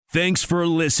Thanks for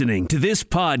listening to this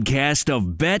podcast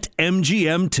of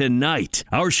BetMGM Tonight.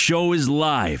 Our show is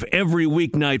live every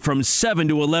weeknight from 7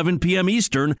 to 11 p.m.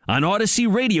 Eastern on Odyssey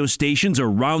radio stations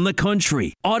around the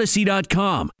country,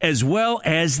 Odyssey.com, as well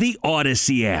as the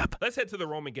Odyssey app. Let's head to the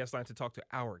Roman guest line to talk to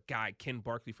our guy, Ken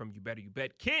Barkley from You Better You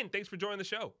Bet. Ken, thanks for joining the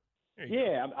show.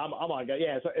 Yeah, I'm on.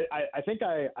 Yeah, so I think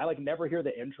I like never hear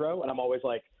the intro, and I'm always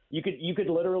like, you could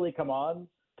literally come on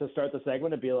to start the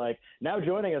segment and be like, now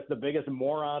joining us, the biggest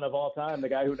moron of all time, the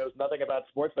guy who knows nothing about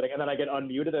sports betting, and then I get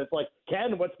unmuted and it's like,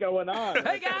 Ken, what's going on?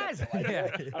 Hey guys,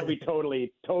 I'll be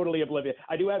totally oblivious.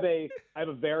 I have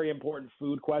a very important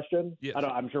food question. Yes.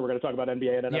 I'm sure we're going to talk about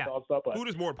NBA and NFL stuff, but food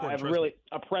is more important. I have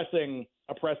a pressing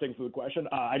food question.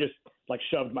 I just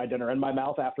shoved my dinner in my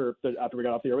mouth after we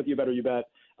got off the air with You Better You Bet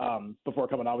before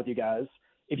coming on with you guys.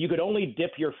 If you could only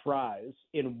dip your fries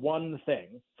in one thing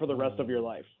for the rest of your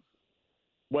life,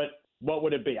 what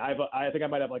would it be? I think I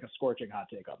might have a scorching hot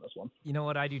take on this one. You know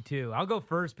what? I do too. I'll go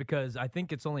first because I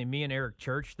think it's only me and Eric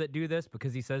Church that do this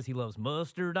because he says he loves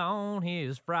mustard on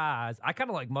his fries. I kind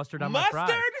of like mustard on my fries.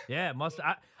 Mustard? Yeah, mustard.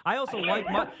 I also like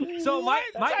mustard. So what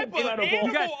type of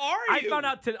animal are you?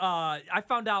 I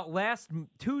found out last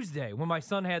Tuesday when my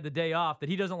son had the day off that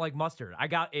he doesn't like mustard. I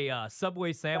got a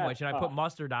Subway sandwich and I put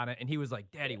mustard on it, and he was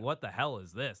like, "Daddy, what the hell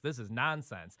is this? This is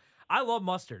nonsense." I love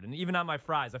mustard, and even on my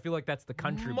fries, I feel like that's the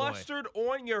country boy. Mustard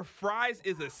on your fries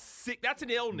is that's an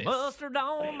illness. Mustard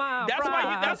on my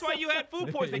fries. That's why you had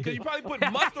food poisoning, because you probably put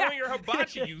mustard on your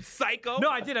hibachi, you psycho. No,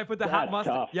 I did. I put the hot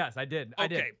mustard. Tough. Yes, I did.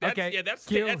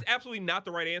 That's absolutely not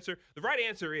the right answer. The right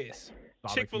answer is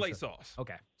Chick-fil-A sauce.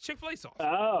 Okay. Chick-fil-A sauce.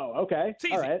 Oh, okay. It's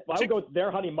easy. All right. Well, I would go with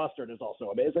their honey mustard is also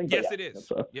amazing. Yes, it is.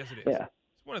 Yes, it is. Yeah.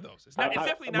 It's one of those. It's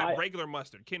definitely not regular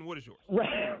mustard. Ken, what is yours?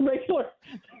 Regular.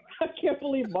 I can't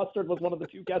believe mustard was one of the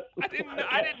two guesses. I did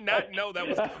not know that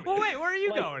was. Well, wait, where are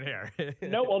you going here?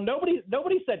 No, well, nobody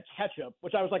said ketchup,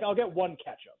 which I was like, I'll get one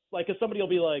ketchup. Because somebody will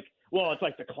be like, well, it's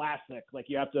like the classic.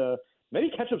 You have to. Maybe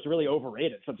ketchup's really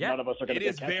overrated since none of us are going to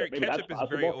get ketchup. Ketchup is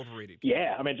very overrated.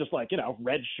 Yeah, I mean, just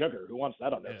red sugar. Who wants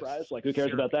that on their fries? Who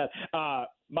cares about that?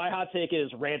 My hot take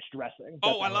is ranch dressing.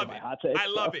 That's I love it. Hot take, I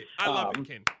love it. I love it,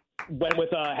 Ken. Went with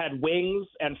had wings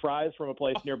and fries from a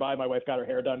place nearby. My wife got her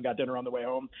hair done, got dinner on the way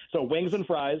home. So wings and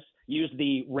fries. Used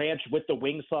the ranch with the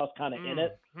wing sauce kind of in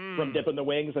it from dipping the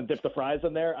wings and dip the fries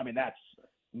in there. I mean, that's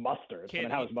mustard.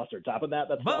 How is mustard topping that?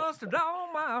 That's mustard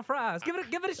on my fries. Give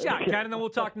it a shot, Ken, and then we'll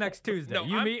talk next Tuesday.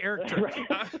 Me, Eric Church.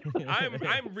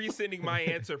 I'm rescinding my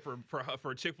answer for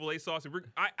Chick-fil-A sauce.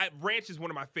 Ranch is one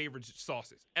of my favorite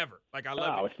sauces ever. I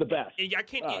love it. Oh, it's the best. And I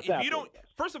can't. If you don't.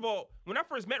 First of all, when I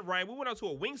first met Ryan, we went out to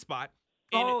a wing spot.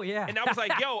 And, And I was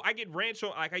like, yo, I get ranch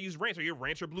on, I use ranch. Are you a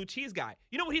ranch or blue cheese guy?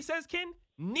 You know what he says, Ken?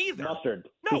 Neither. Mustard.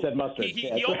 No. He said mustard.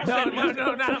 He almost said mustard.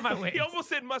 No, not on my wings. He almost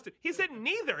said mustard. He said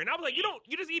neither. And I was like, you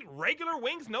just eat regular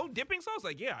wings, no dipping sauce?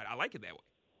 Yeah, I like it that way.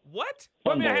 What?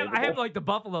 Well, I mean, I have the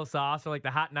buffalo sauce or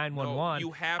the hot 911. No,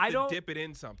 you have to dip it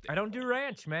in something. I don't do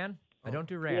ranch, man. I don't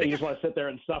do ranch. Yeah, you just want to sit there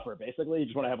and suffer, basically. You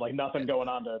just want to have nothing going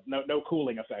on, no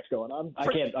cooling effects going on.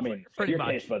 Your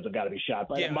taste buds have got to be shot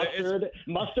by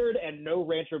mustard and no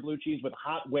ranch or blue cheese with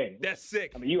hot wings. That's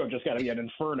sick. I mean, you have just got to be an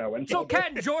inferno. So,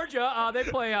 Ken, Georgia, they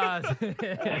play. Hold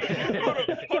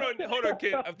on,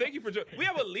 Ken. Thank you for joining. We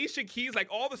have Alicia Keys,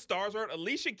 all the stars are.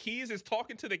 Alicia Keys is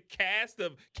talking to the cast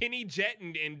of Kenny Jet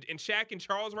and Shaq and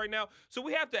Charles right now. So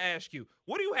we have to ask you,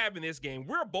 what do you have in this game?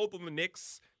 We're both on the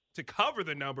Knicks to cover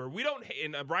the number. We don't,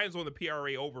 and Brian's on the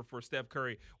PRA over for Steph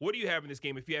Curry. What do you have in this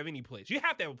game if you have any plays? You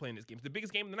have to have a play in this game. It's the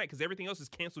biggest game of the night because everything else is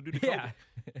canceled due to COVID. Yeah.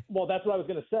 Well, that's what I was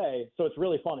going to say. So it's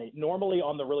really funny. Normally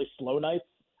on the really slow nights,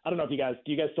 I don't know if do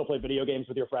you guys still play video games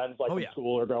with your friends in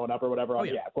school or growing up or whatever? Oh,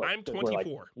 yeah. Of course. I'm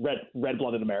 24.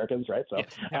 Red-blooded Americans, right? So,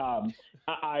 yes.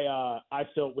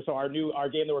 So our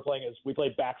game that we're playing is we play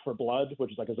Back for Blood,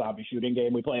 which is a zombie shooting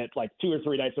game. We play it 2 or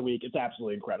 3 nights a week. It's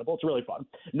absolutely incredible. It's really fun.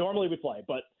 Normally we play,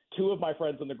 but 2 of my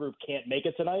friends in the group can't make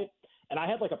it tonight. And I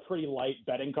had a pretty light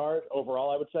betting card overall,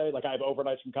 I would say. I have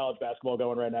overnights from college basketball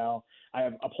going right now. I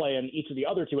have a play in each of the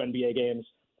other 2 NBA games.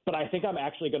 But I think I'm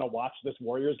actually going to watch this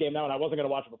Warriors game now, and I wasn't going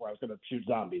to watch it before. I was going to shoot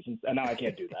zombies, and now I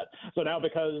can't do that. So now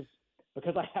because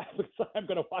I'm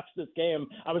going to watch this game,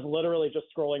 I was literally just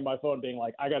scrolling my phone being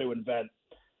I got to invent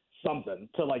something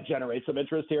to generate some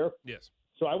interest here. Yes.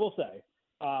 So I will say,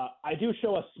 I do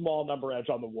show a small number edge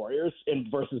on the Warriors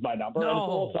versus my number. And it's a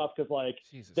little tough because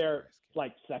they're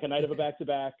second night of a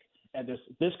back-to-back. And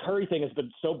this Curry thing has been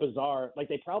so bizarre.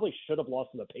 They probably should have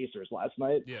lost to the Pacers last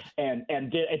night. Yes. And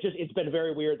it's been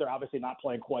very weird. They're obviously not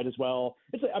playing quite as well.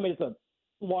 It's a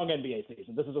long NBA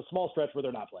season. This is a small stretch where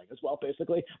they're not playing as well,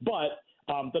 basically. But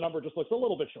The number just looks a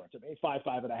little bit short to me,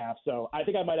 5.5. So I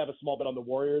think I might have a small bit on the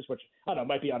Warriors, which I don't know,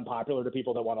 might be unpopular to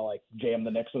people that want to like jam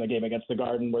the Knicks in a game against the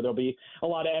Garden where there'll be a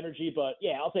lot of energy. But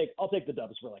yeah, I'll take the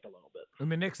Dubs for like a little bit.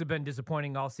 And the Knicks have been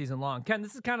disappointing all season long. Ken,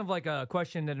 this is kind of like a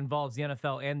question that involves the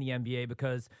NFL and the NBA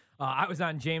because I was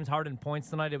on James Harden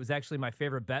points tonight. It was actually my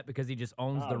favorite bet because he just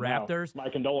owns the Raptors. My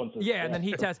condolences. Yeah, and then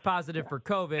he tests positive for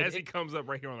COVID. As he comes up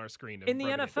right here on our screen. In the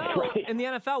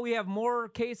NFL, we have more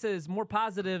cases, more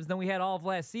positives than we had all of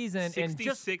last season.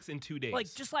 66 in 2 days.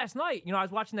 Like just last night, I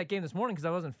was watching that game this morning because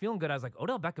I wasn't feeling good. I was like,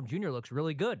 Odell Beckham Jr. looks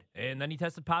really good. And then he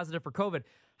tested positive for COVID.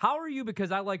 How are you?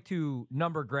 Because I like to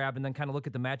number grab and then kind of look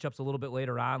at the matchups a little bit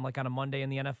later on, like on a Monday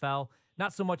in the NFL.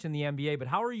 Not so much in the NBA, but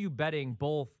how are you betting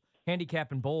both,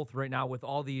 handicapping both right now with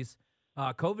all these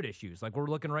COVID issues? Like we're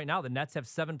looking right now, the Nets have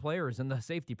 7 players in the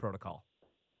safety protocol.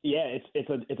 Yeah,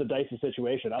 it's a dicey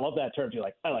situation. I love that term too.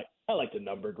 Like I like to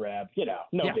number grab.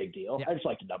 No big deal. Yeah. I just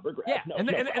like to number grab. Yeah, No, and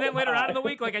then problem. later on in the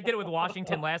week, like I did it with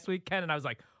Washington last week, Ken, and I was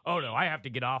like, oh no, I have to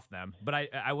get off them, but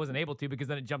I wasn't able to because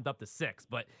then it jumped up to 6.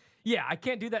 But yeah, I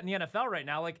can't do that in the NFL right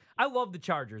now. Like I love the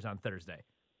Chargers on Thursday.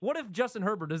 What if Justin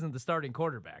Herbert isn't the starting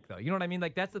quarterback, though? You know what I mean?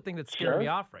 Like, that's the thing that's scaring me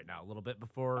off right now a little bit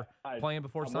before playing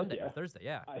before Sunday or Thursday.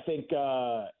 Yeah. I think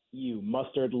you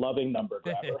mustard-loving number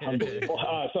grabber. Unbelievable.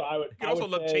 So I also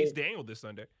love say, Chase Daniel this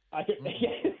Sunday. I could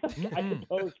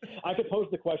pose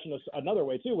the question another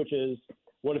way, too, which is,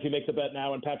 what if you make the bet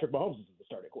now and Patrick Mahomes is the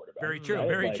starting quarterback? Very true. Right?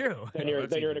 Very true. Then you're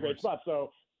in a great spot.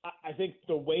 So I think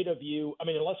the way to view,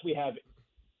 unless we have,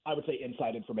 I would say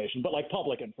inside information, but like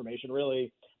public information,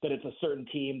 really, that it's a certain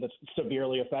team that's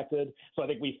severely affected. So I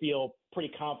think we feel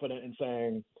pretty confident in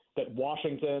saying that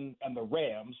Washington and the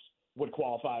Rams would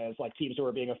qualify as like teams who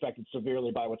are being affected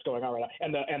severely by what's going on right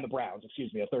now. And the Browns,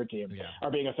 a third team,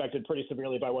 are being affected pretty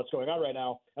severely by what's going on right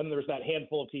now. And then there's that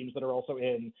handful of teams that are also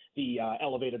in the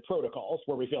elevated protocols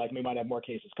where we feel like we might have more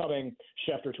cases coming.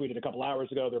 Schefter tweeted a couple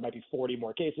hours ago there might be 40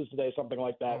 more cases today, something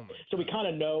like that. So we kind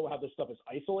of know how this stuff is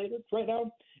isolated right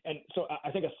now. And so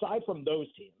I think aside from those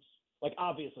teams, like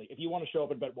obviously, if you want to show up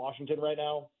and bet Washington right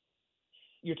now,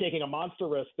 you're taking a monster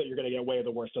risk that you're going to get way the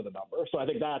worst of the number. So I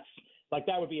think that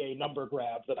would be a number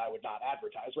grab that I would not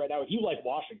advertise right now. If you like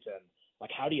Washington, like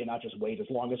how do you not just wait as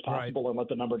long as possible and let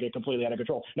the number get completely out of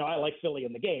control? Now I like Philly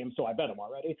in the game, so I bet them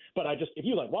already. But if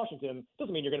you like Washington,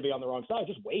 doesn't mean you're going to be on the wrong side.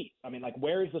 Just wait.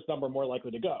 Where is this number more likely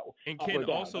to go? And Ken,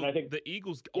 also, I think the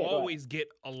Eagles always get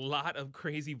a lot of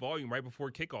crazy volume right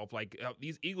before kickoff. Like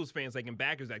these Eagles fans, like in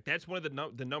backers, like that's one of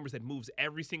the numbers that moves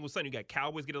every single Sunday. You got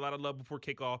Cowboys get a lot of love before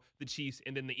kickoff, the Chiefs,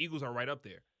 and then the Eagles are right up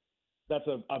there. That's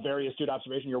a very astute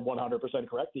observation. You're 100%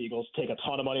 correct. The Eagles take a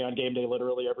ton of money on game day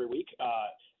literally every week.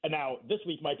 And now this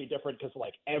week might be different because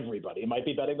like everybody might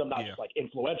be betting them, not just like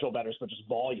influential bettors, but just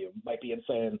volume might be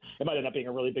insane. It might end up being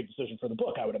a really big decision for the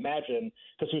book, I would imagine,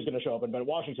 because who's going to show up and bet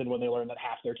Washington when they learn that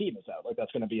half their team is out? Like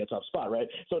that's going to be a tough spot, right?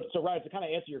 So Ryan, to kind of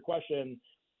answer your question,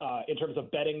 in terms of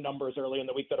betting numbers early in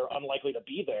the week that are unlikely to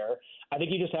be there, I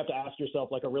think you just have to ask yourself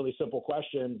like a really simple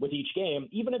question with each game,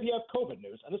 even if you have COVID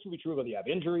news. And this will be true whether you have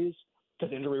injuries,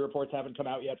 because injury reports haven't come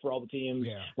out yet for all the teams,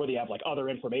 whether you have like other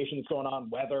information that's going on,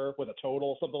 weather with a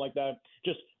total, something like that.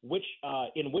 Just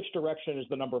in which direction is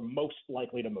the number most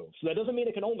likely to move? So that doesn't mean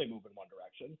it can only move in one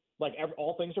direction. Like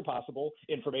all things are possible.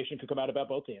 Information could come out about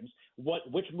both teams.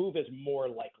 Which move is more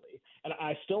likely? And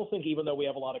I still think even though we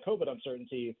have a lot of COVID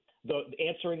uncertainty,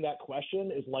 answering that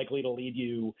question is likely to lead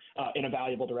you in a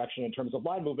valuable direction in terms of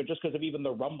line movement, just because of even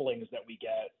the rumblings that we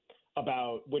get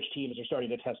about which teams are starting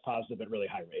to test positive at really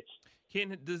high rates.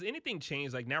 Ken, does anything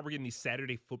change? Like now we're getting these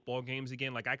Saturday football games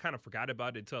again. Like I kind of forgot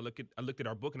about it until I looked at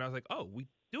our book and I was like, oh, we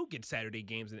do get Saturday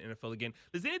games in the NFL again.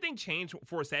 Does anything change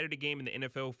for a Saturday game in the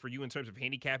NFL for you in terms of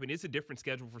handicapping? It's a different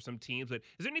schedule for some teams, but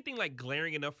is there anything like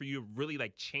glaring enough for you to really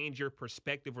like change your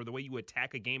perspective or the way you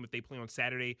attack a game if they play on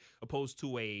Saturday opposed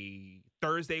to a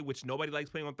Thursday, which nobody likes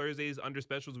playing on Thursdays under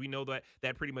specials? We know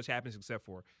that pretty much happens except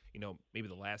for, maybe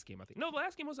the last game, I think. No, the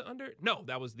last game wasn't under. No,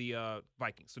 that was the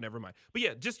Vikings, so never mind. But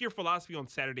yeah, just your philosophy on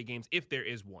Saturday games, if there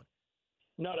is one.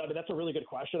 No, that's a really good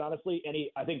question, honestly.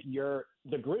 I think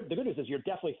the good news is you're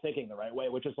definitely thinking the right way,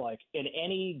 which is like in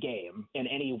any game, in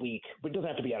any week, it doesn't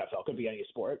have to be NFL, it could be any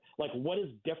sport. Like what is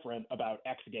different about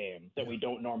X game that we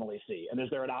don't normally see? And is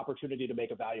there an opportunity to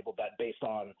make a valuable bet based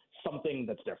on something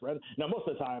that's different? Now, most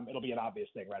of the time, it'll be an obvious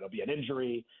thing, right? It'll be an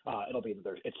injury. It'll be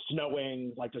that it's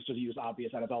snowing, like just to use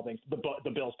obvious NFL things. The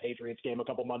Bills-Patriots game a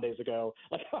couple Mondays ago.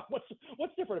 Like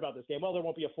what's different about this game? Well, there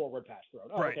won't be a forward pass thrown.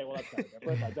 Oh, right. Okay, well, that's kind of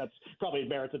different. Like that's probably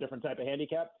merits a different type of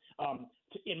handicap.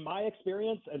 In my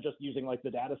experience, and just using like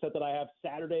the data set that I have,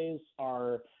 Saturdays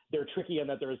they're tricky in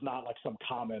that there is not like some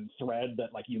common thread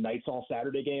that like unites all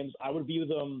Saturday games. I would view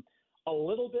them a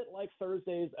little bit like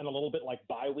Thursdays and a little bit like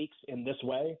bye weeks in this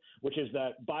way, which is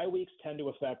that bye weeks tend to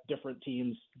affect different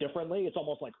teams differently. It's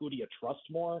almost like, who do you trust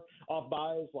more off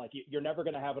byes? Like, you're never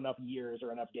going to have enough years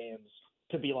or enough games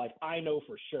to be like, I know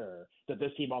for sure that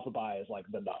this team off a bye is like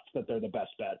the nuts, that they're the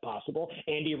best bet possible.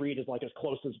 Andy Reid is like as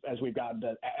close as we've gotten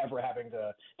to ever having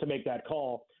to make that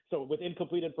call. So with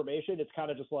incomplete information, it's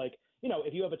kind of just like,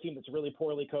 if you have a team that's really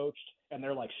poorly coached and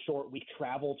they're like short week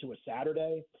travel to a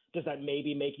Saturday, does that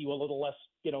maybe make you a little less,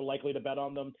 likely to bet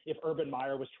on them? If Urban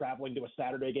Meyer was traveling to a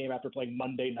Saturday game after playing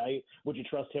Monday night, would you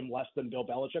trust him less than Bill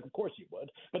Belichick? Of course you would.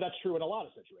 But that's true in a lot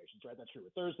of situations, right? That's true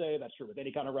with Thursday. That's true with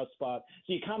any kind of rest spot.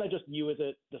 So you kind of just use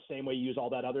it the same way you use all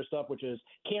that other stuff, which is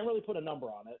can't really put a number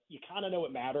on it. You kind of know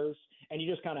it matters, and you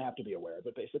just kind of have to be aware of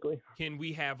it, basically. Can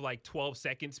we have like 12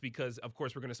 seconds? Because, of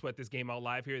course, we're going to sweat this game out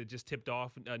live here. That just tipped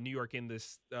off New York in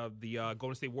the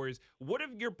Golden State Warriors. What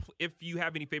if you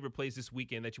have any favorite plays this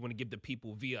weekend that you want to give the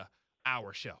people via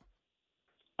our show?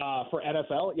 For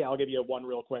NFL, I'll give you one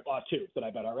real quick. Two that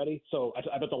I bet already. So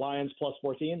I bet the Lions plus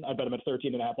 14. I bet them at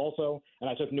 13.5 also. And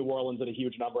I took New Orleans at a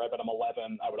huge number. I bet them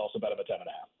 11. I would also bet them at 10.5.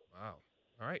 Wow.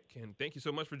 All right, Ken, thank you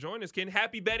so much for joining us, Ken.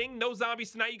 Happy betting. No zombies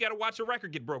tonight. You got to watch a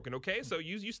record get broken, okay? So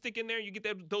you stick in there. You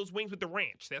get those wings with the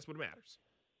ranch. That's what matters.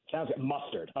 Sounds good.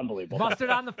 Mustard. Unbelievable.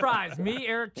 Mustard on the fries. Me,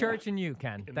 Eric Church, and you,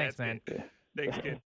 Ken. Thanks, man. Thanks, Ken.